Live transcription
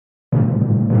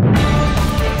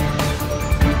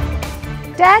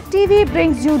Tag TV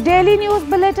brings you daily news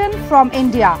bulletin from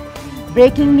India.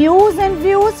 Breaking news and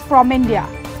views from India.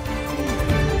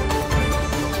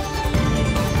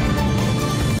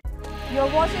 You're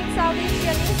watching South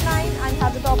ASIAN NEWSLINE and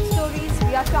have the top stories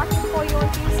we are tracking for you on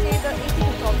Tuesday, the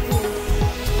 18th of June.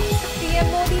 PM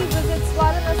Modi visits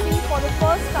Varanasi for the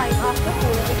first time after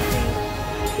poll victory.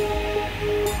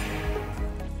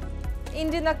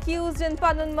 Indian accused in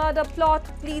Panun murder plot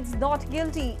pleads not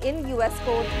guilty in US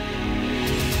court.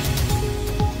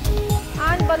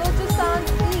 And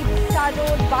Balochistan's Eid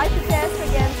shadowed by protests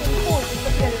against enforced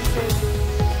disappearances.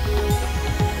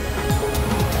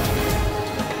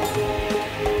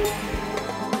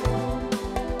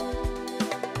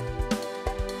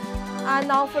 And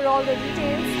now for all the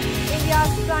details,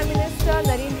 India's Prime Minister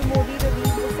Narendra Modi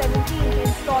released the 17th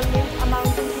installment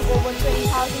amounting to over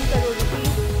 20,000 crore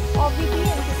rupees of the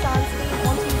PM Kisan scheme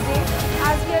on Tuesday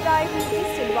as he arrived in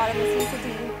eastern Varanasi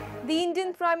city. The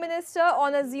Indian Prime Minister,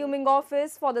 on assuming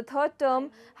office for the third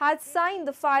term, had signed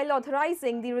the file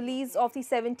authorizing the release of the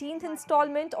 17th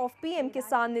installment of PM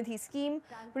Kisan Nidhi scheme,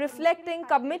 reflecting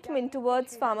commitment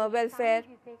towards farmer welfare.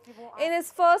 In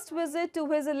his first visit to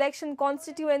his election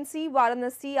constituency,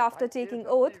 Varanasi, after taking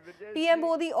oath, PM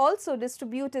Modi also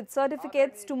distributed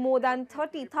certificates to more than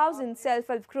 30,000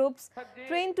 self-help groups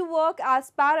trained to work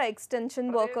as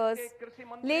para-extension workers.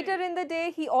 Later in the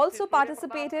day, he also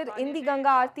participated in the Ganga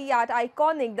Aarti at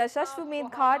iconic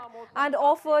Dashashwamedh Ghat and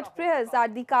offered prayers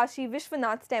at the Kashi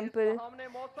Vishwanath temple.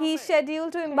 He is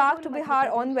scheduled to embark to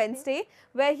Bihar on Wednesday,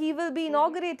 where he will be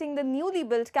inaugurating the newly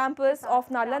built campus of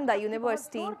Nalanda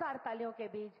University.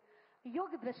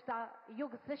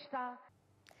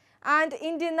 And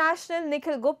Indian national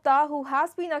Nikhil Gupta, who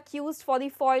has been accused for the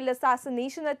foiled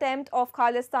assassination attempt of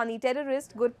Khalistani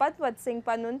terrorist Gurpatwat Singh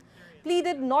Panun,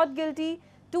 pleaded not guilty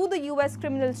to the US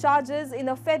criminal charges in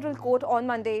a federal court on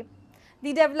Monday.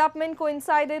 The development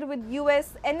coincided with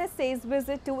US NSA's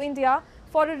visit to India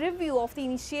for a review of the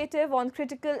initiative on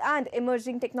critical and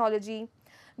emerging technology.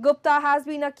 Gupta has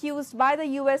been accused by the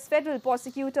US federal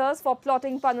prosecutors for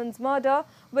plotting Panun's murder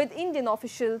with Indian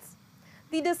officials.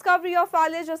 The discovery of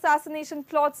alleged assassination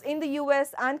plots in the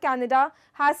US and Canada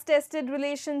has tested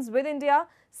relations with India,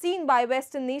 seen by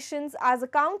Western nations as a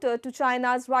counter to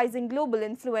China's rising global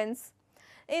influence.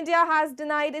 India has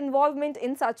denied involvement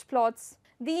in such plots.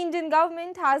 The Indian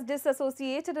government has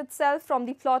disassociated itself from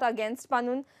the plot against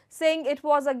Panun, saying it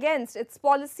was against its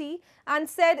policy and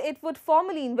said it would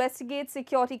formally investigate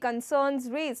security concerns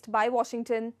raised by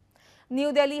Washington.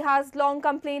 New Delhi has long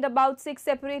complained about 6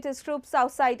 separatist groups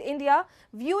outside India,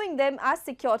 viewing them as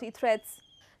security threats.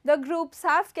 The groups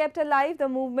have kept alive the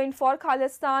movement for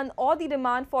Khalistan or the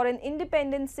demand for an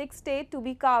independent Sikh state to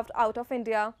be carved out of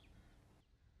India.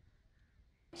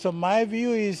 So my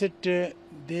view is that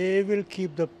they will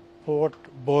keep the pot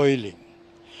boiling,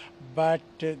 but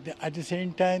at the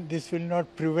same time this will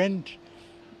not prevent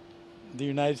the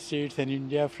United States and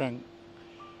India from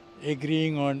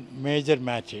agreeing on major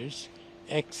matters,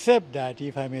 except that,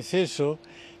 if I may say so,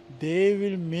 they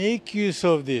will make use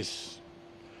of this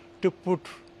to put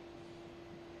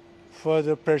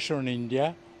further pressure on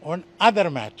India on other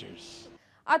matters.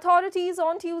 Authorities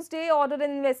on Tuesday ordered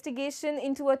an investigation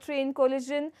into a train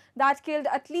collision that killed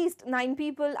at least 9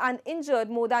 people and injured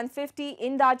more than 50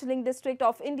 in Darjeeling district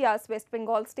of India's West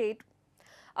Bengal state.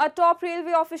 A top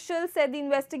railway official said the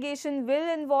investigation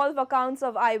will involve accounts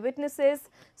of eyewitnesses,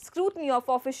 scrutiny of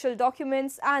official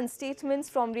documents and statements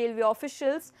from railway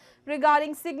officials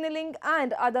regarding signalling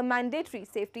and other mandatory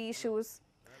safety issues.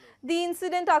 The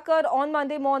incident occurred on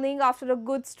Monday morning after a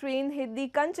goods train hit the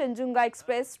Kanchenjunga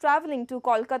Express travelling to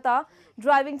Kolkata,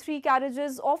 driving 3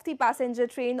 carriages of the passenger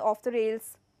train off the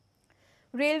rails.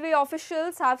 Railway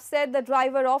officials have said the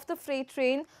driver of the freight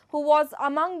train, who was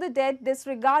among the dead,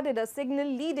 disregarded a signal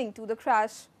leading to the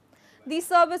crash. The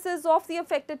services of the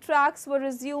affected tracks were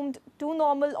resumed to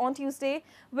normal on Tuesday,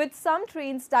 with some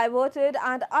trains diverted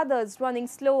and others running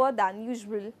slower than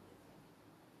usual.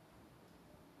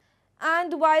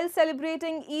 And while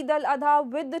celebrating Eid al-Adha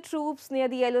with the troops near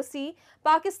the LOC,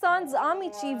 Pakistan's Army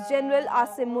Chief General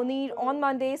Asim Munir on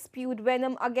Monday spewed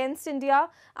venom against India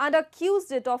and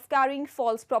accused it of carrying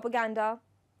false propaganda.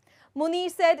 Munir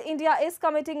said India is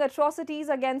committing atrocities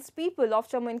against people of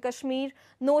Jammu and Kashmir,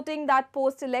 noting that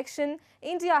post-election,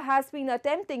 India has been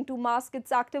attempting to mask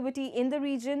its activity in the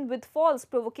region with false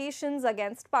provocations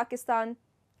against Pakistan.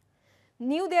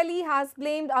 New Delhi has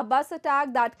blamed a bus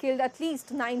attack that killed at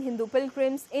least 9 Hindu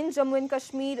pilgrims in Jammu and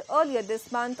Kashmir earlier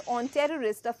this month on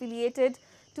terrorists affiliated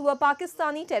to a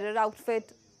Pakistani terror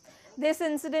outfit. This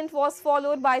incident was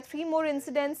followed by 3 more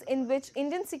incidents in which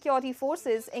Indian security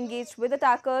forces engaged with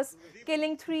attackers,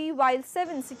 killing 3 while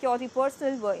 7 security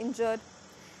personnel were injured.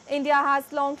 India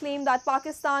has long claimed that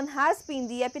Pakistan has been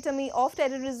the epitome of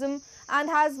terrorism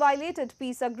and has violated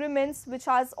peace agreements, which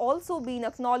has also been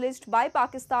acknowledged by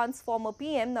Pakistan's former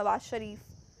PM Nawaz Sharif.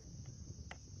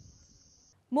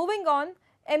 Moving on,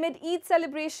 amid Eid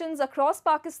celebrations across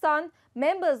Pakistan,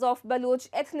 members of Baloch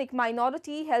ethnic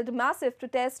minority held massive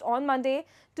protest on Monday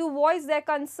to voice their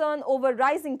concern over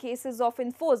rising cases of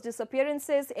enforced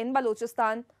disappearances in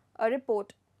Balochistan. A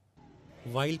report.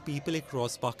 While people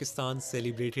across Pakistan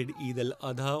celebrated Eid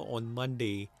al-Adha on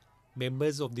Monday,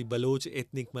 members of the Baloch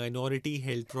ethnic minority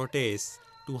held protests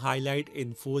to highlight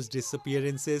enforced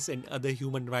disappearances and other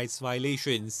human rights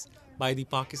violations by the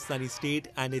Pakistani state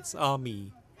and its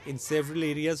army. In several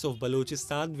areas of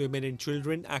Balochistan, women and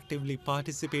children actively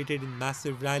participated in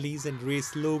massive rallies and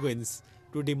raised slogans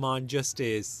to demand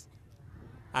justice.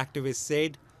 Activists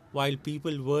said, while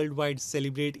people worldwide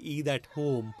celebrate Eid at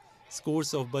home,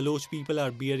 scores of Baloch people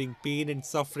are bearing pain and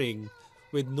suffering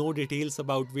with no details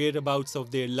about whereabouts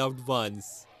of their loved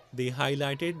ones. They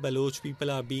highlighted Baloch people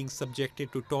are being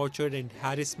subjected to torture and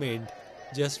harassment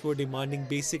just for demanding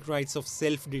basic rights of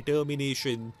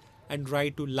self-determination and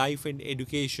right to life and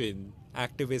education.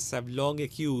 Activists have long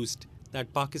accused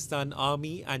that Pakistan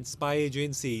Army and spy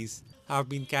agencies have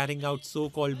been carrying out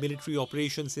so-called military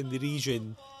operations in the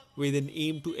region with an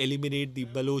aim to eliminate the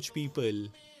Baloch people.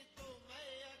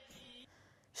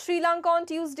 Sri Lanka on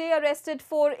Tuesday arrested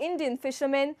 4 Indian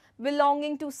fishermen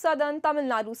belonging to southern Tamil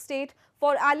Nadu state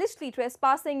for allegedly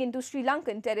trespassing into Sri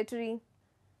Lankan territory.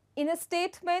 In a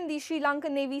statement, the Sri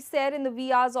Lankan Navy said in the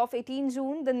wee hours of 18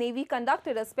 June, the Navy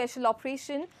conducted a special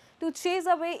operation to chase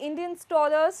away Indian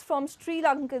trawlers from Sri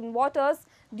Lankan waters,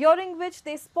 during which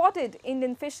they spotted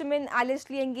Indian fishermen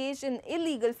allegedly engaged in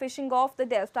illegal fishing off the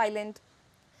Delft Island.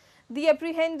 The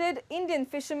apprehended Indian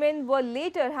fishermen were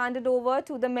later handed over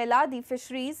to the Meladi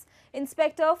Fisheries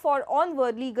Inspector for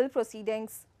onward legal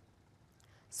proceedings.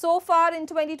 So far in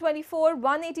 2024,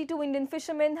 182 Indian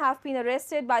fishermen have been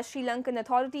arrested by Sri Lankan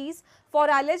authorities for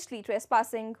allegedly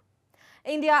trespassing.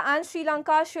 India and Sri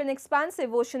Lanka share an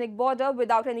expansive oceanic border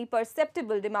without any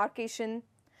perceptible demarcation.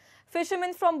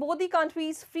 Fishermen from both the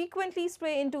countries frequently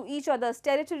stray into each other's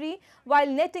territory while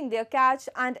netting their catch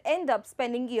and end up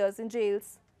spending years in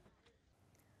jails.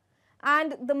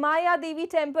 And the Maya Devi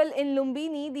temple in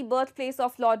Lumbini, the birthplace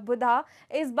of Lord Buddha,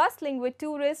 is bustling with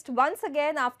tourists once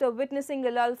again after witnessing a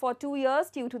lull for 2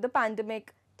 years due to the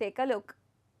pandemic. Take a look.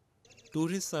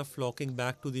 Tourists are flocking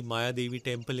back to the Maya Devi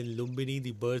temple in Lumbini,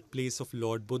 the birthplace of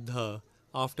Lord Buddha,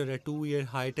 after a 2-year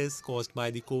hiatus caused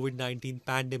by the COVID-19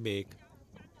 pandemic.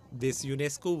 This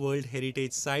UNESCO World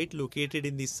Heritage Site, located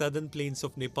in the southern plains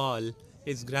of Nepal,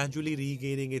 is gradually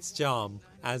regaining its charm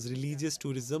as religious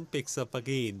tourism picks up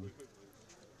again.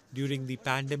 During the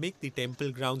pandemic, the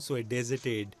temple grounds were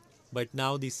deserted, but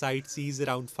now the site sees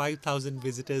around 5,000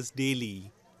 visitors daily.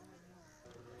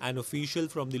 An official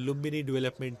from the Lumbini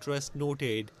Development Trust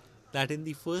noted that in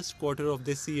the first quarter of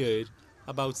this year,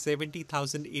 about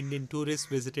 70,000 Indian tourists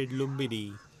visited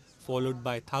Lumbini, followed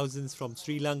by thousands from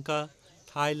Sri Lanka,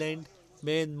 Thailand,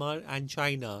 Myanmar and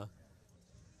China.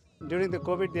 During the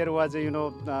COVID, there was,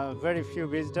 very few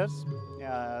visitors.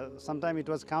 Sometimes it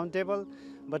was countable,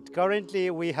 but currently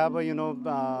we have,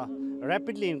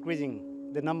 rapidly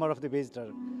increasing the number of the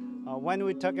visitors. When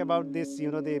we talk about this, the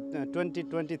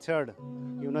 2023,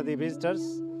 the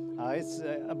visitors, it's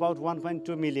about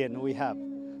 1.2 million we have.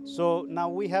 So now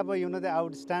we have, the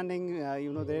outstanding,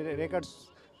 the records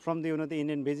from the, the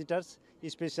Indian visitors.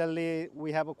 Especially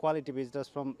we have a quality visitors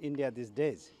from India these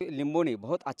days. लिम्बोनी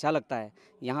बहुत अच्छा लगता है।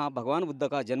 यहाँ भगवान बुद्ध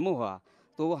का जन्म हुआ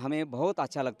तो हमें बहुत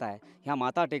अच्छा लगता है। यहाँ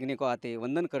माथा टेकने को आते,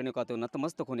 वंदन करने को आते,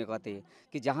 नतमस्तक होने को आते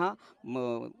कि जहाँ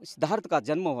सिद्धार्थ का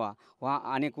जन्म हुआ वहाँ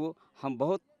आने को हम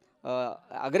बहुत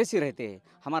अग्रेसिव रहते हैं।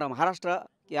 हमारा महाराष्ट्र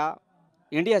या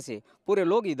इंडिया से पूरे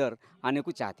लोग इधर आने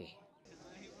को चाहते हैं।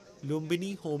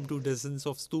 Lumbini, home to dozens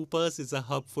of stupas, is a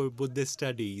hub for Buddhist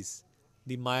studies.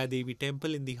 The Maya Devi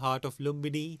temple in the heart of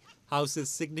Lumbini houses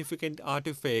significant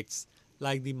artifacts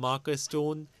like the marker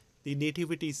stone, the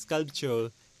nativity sculpture,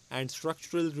 and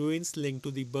structural ruins linked to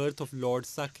the birth of Lord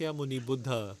Sakyamuni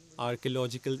Buddha.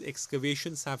 Archaeological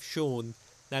excavations have shown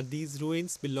that these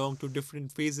ruins belong to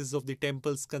different phases of the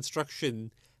temple's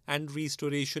construction and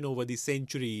restoration over the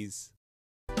centuries.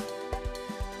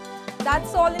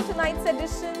 That's all in tonight's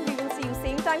edition. We will see you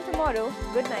same time tomorrow.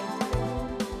 Good night.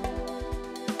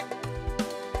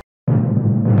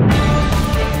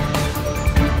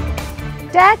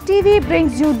 Tag TV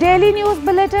brings you daily news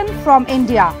bulletin from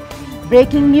India.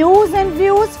 Breaking news and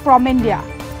views from India.